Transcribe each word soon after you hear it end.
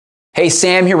Hey,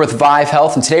 Sam here with Vive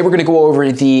Health, and today we're going to go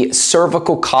over the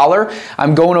cervical collar.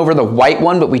 I'm going over the white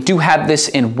one, but we do have this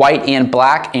in white and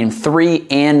black in 3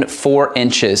 and 4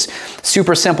 inches.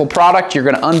 Super simple product. You're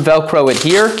going to unvelcro it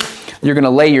here. You're going to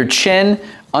lay your chin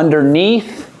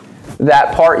underneath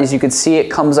that part. As you can see, it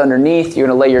comes underneath. You're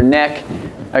going to lay your neck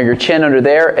or your chin under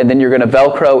there, and then you're going to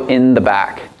velcro in the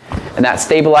back. And that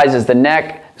stabilizes the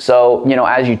neck. So,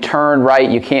 as you turn right,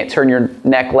 you can't turn your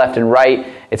neck left and right.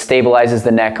 It stabilizes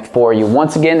the neck for you.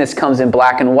 Once again, this comes in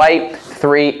black and white,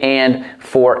 3 and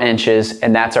 4 inches,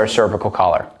 and that's our cervical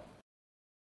collar.